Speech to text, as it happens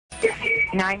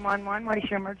911, what is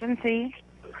your emergency?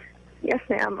 Yes,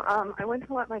 ma'am. I went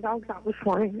to let my dogs out this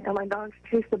morning, and my dogs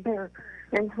chased a bear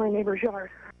into my neighbor's yard.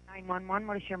 911,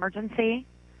 what is your emergency?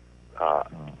 A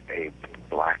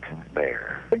black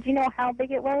bear. Did you know how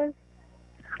big it was?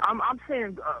 I'm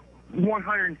saying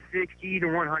 160 to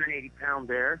 180 pound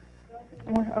bear.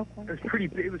 Okay. It was pretty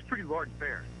big. It was pretty large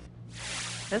bear.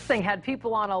 This thing had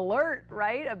people on alert,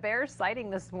 right? A bear sighting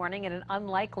this morning in an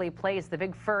unlikely place. The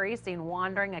big furry seen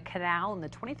wandering a canal in the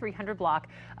 2300 block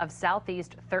of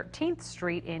Southeast 13th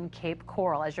Street in Cape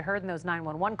Coral. As you heard in those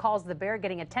 911 calls, the bear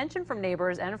getting attention from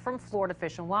neighbors and from Florida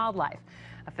Fish and Wildlife.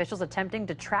 Officials attempting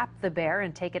to trap the bear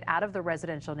and take it out of the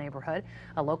residential neighborhood.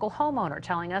 A local homeowner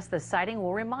telling us the sighting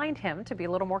will remind him to be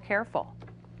a little more careful.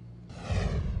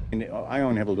 And I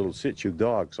only have a little Shih Tzu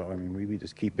dog, so I mean, we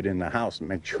just keep it in the house and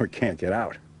make sure it can't get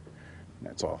out.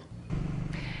 That's all.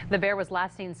 The bear was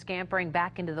last seen scampering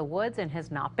back into the woods and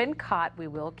has not been caught. We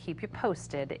will keep you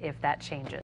posted if that changes.